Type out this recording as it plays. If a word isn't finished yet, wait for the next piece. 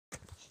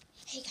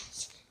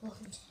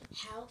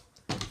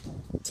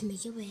to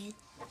make your bed.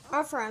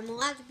 Arthur, I'm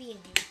allowed to be in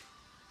here.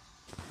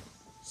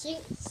 Sing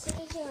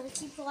here and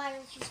keep quiet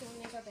and she's gonna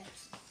make our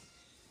beds.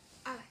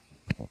 Alright.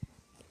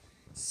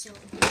 So,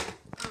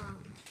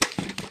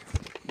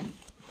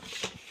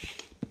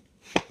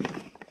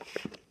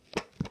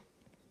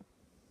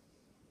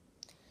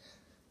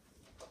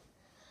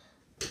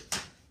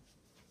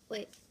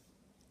 wait.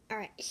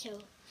 Alright,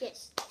 so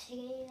yes,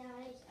 today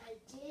guys, I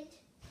did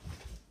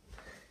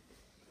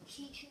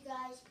teach you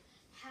guys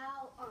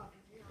how, not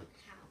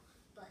how,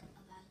 but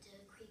about the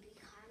creepy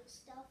kind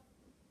stuff.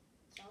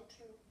 It's all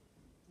true.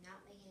 Not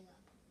making it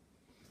up.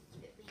 It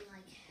took me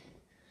like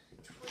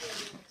 20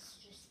 minutes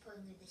just put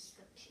in the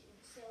description.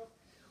 So,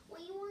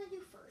 what you want to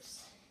do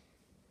first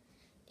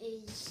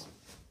is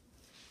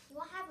you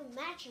want to have a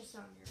mattress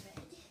on your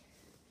bed.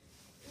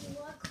 And you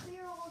want to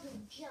clear all the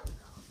junk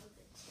off of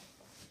it.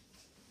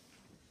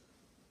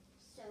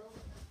 So,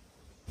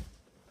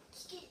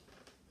 let's get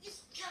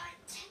this giant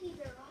teddy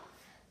bear off.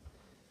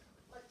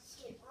 Let's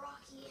get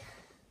Rocky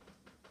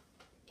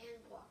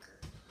and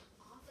Walker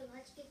off, and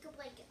let's get the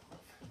blanket off.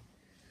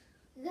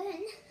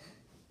 Then,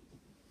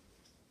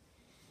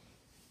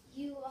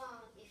 you,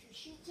 if your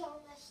sheets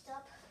all messed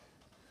up,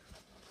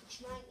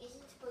 which mine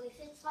isn't, but if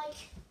it's like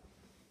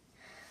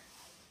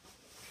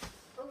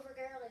over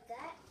there like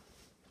that,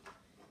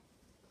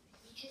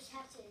 you just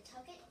have to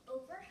tuck it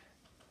over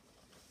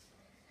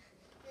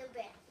the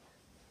bed.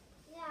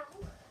 Now,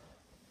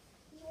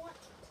 you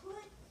want to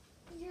put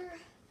your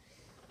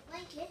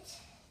blanket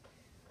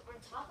on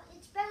top.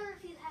 It's better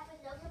if you have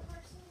another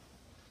person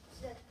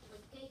so that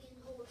like they can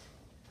hold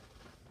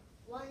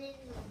one end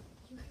and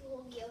you can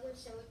hold the other,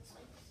 so it's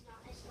like it's not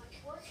as much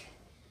work.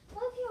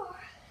 But if you're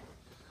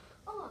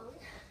alone,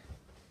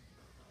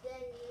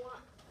 then you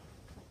want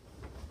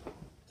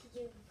to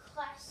do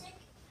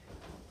classical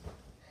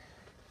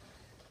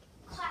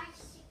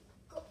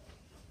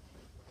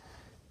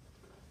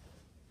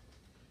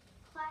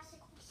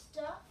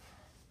stuff.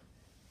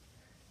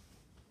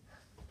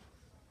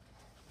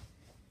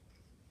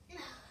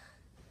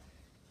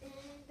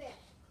 And bam.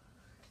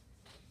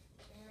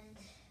 And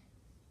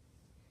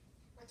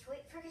let's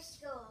wait for this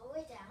to go all the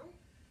way down.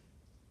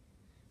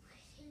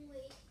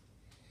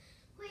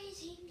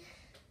 Waiting.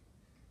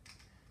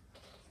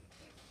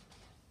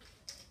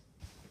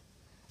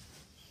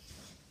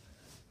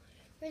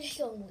 We're just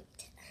going to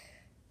wait.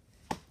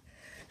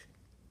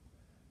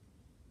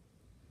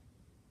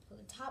 So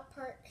the top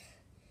part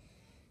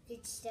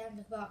gets down to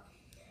the bottom.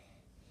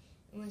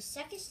 And when the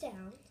second's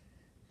down,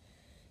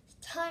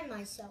 time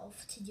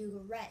myself to do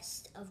the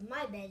rest of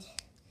my bed.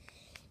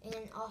 And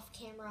then off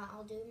camera,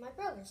 I'll do my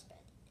brother's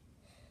bed.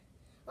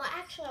 Well,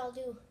 actually, I'll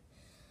do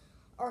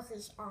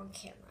Arthur's on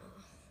camera.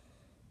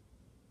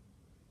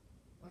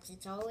 Once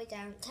it's all the way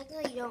down.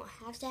 Technically, you don't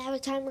have to have a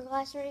timer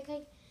glass or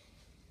anything.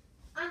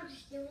 I'm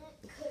just doing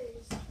it because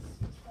it's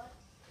fun.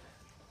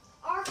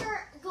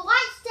 Arthur, the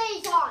light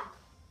stays on.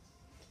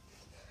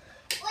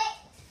 Wait.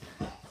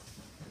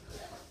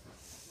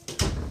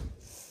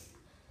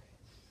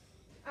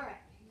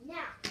 Alright,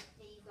 now that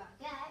you've got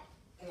that,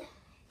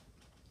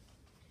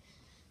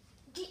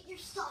 get your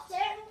stuffed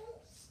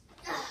animals.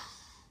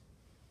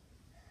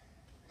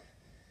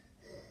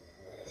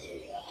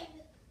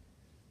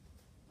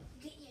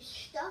 Get your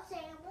stuffed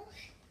animals.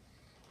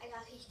 I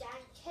got his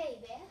giant teddy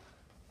bear.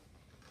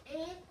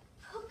 And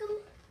hook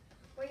them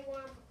where you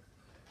want to put them.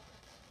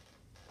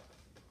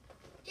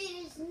 It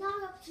is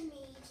not up to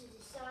me to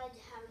decide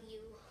how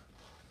you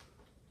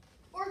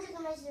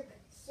organize your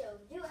bed. So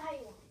do it how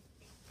you want.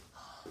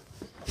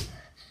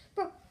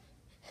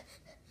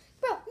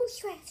 Bro,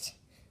 Moosecraft.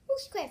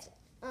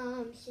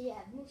 So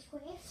yeah,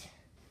 Moosecraft.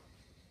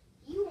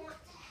 You want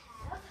to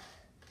have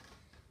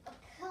a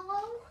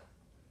pillow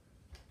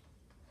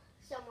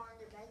somewhere on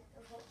your bed,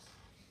 of course.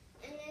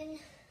 And then,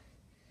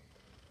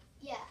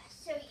 yeah,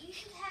 so you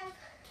should have,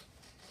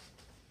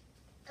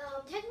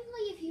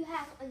 technically if you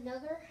have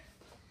another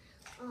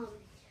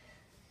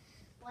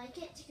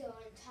blanket to go on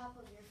top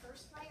of your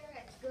first layer,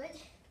 that's good.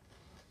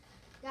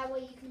 That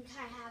way you can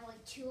kind of have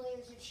like 2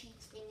 layers of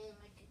sheets and then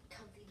like a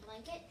comfy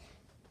blanket.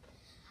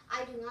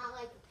 I do not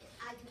like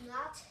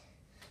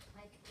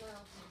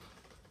well,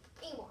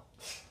 anymore.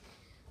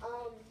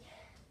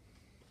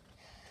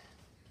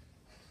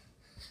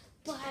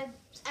 But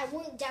I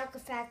wouldn't doubt the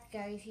fact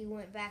that if you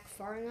went back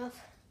far enough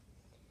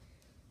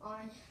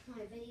on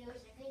my videos,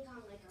 I think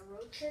on like a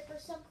road trip or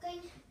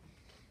something,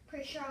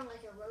 pretty sure on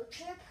like a road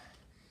trip,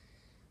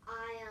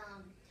 I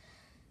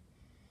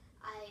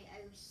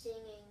was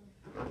singing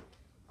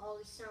all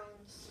the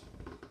songs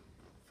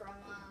from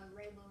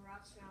Rainbow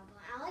Rocks album.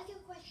 I like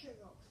Equestria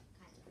Girls,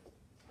 kind of.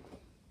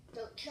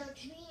 Don't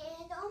judge me,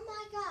 and oh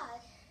my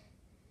god,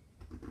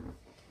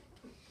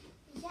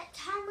 is that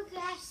timer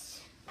glass?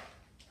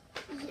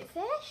 Is it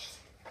finished?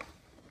 I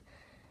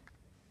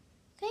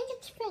think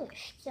it's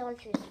finished. So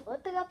let's just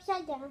flip it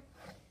upside down.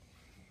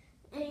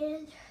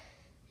 And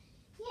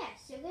yeah,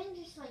 so then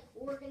just like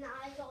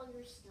organize all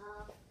your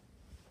stuff.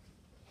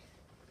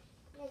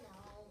 You know.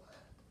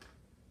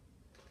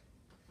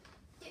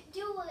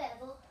 Do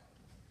whatever.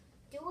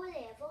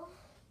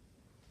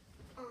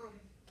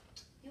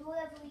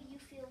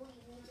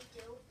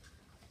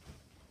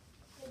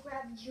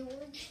 grab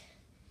George.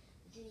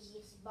 There's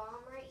this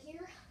bomb right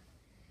here.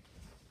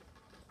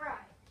 Alright.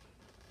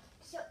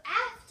 So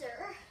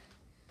after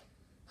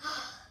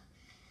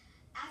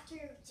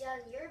you've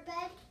done your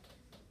bed,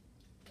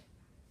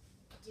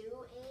 do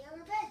any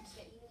other beds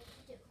that you need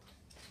to do.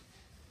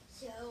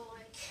 So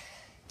like,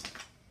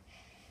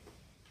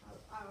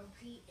 I'll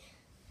repeat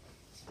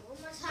this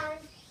one more time.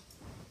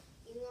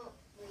 You know,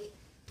 wait,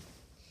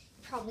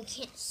 you probably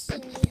can't see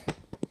me.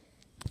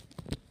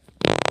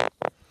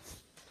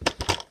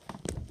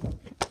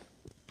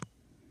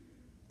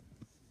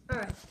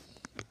 Alright,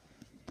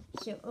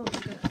 so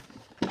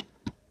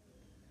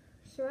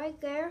so right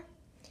there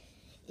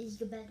is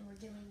the bed we're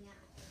doing now.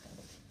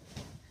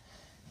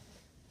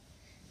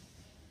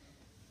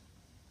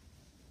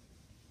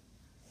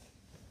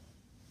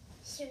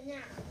 So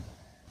now,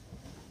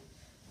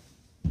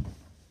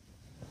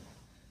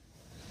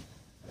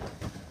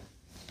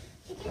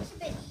 it gets a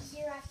bit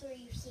easier after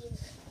you've seen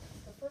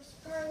the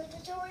first part of the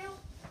tutorial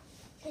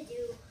to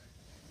do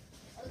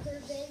other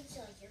beds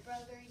like your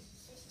brothers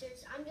and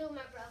sisters. I'm doing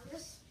my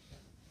brothers.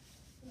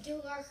 I'm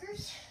doing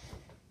Archer's.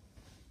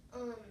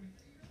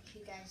 If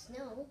you guys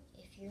know,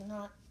 if you're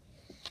not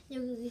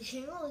new to the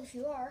channel, if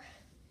you are,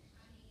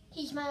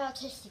 he's my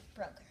autistic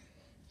brother.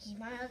 He's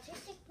my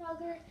autistic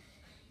brother.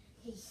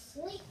 He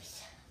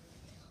sleeps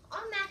on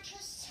a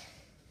mattress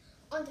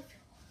on the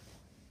floor.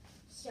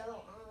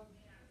 So,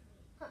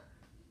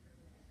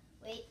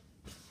 wait.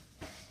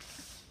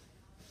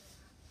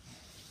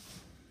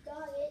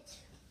 Got it.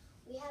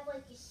 We have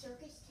like a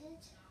circus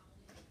tent.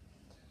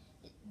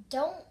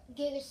 Don't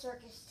get a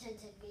circus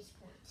tent at this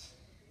point.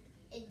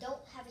 And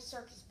don't have a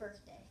circus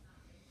birthday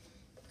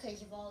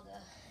because of all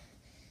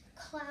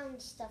the clown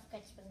stuff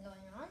that's been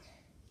going on.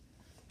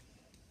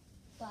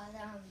 But,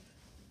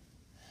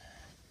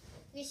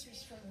 this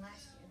was from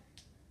last year.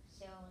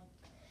 So,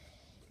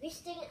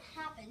 this didn't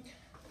happen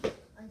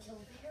until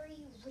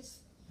very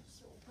recently.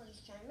 So we'll put a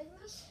China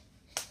mess.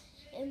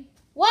 And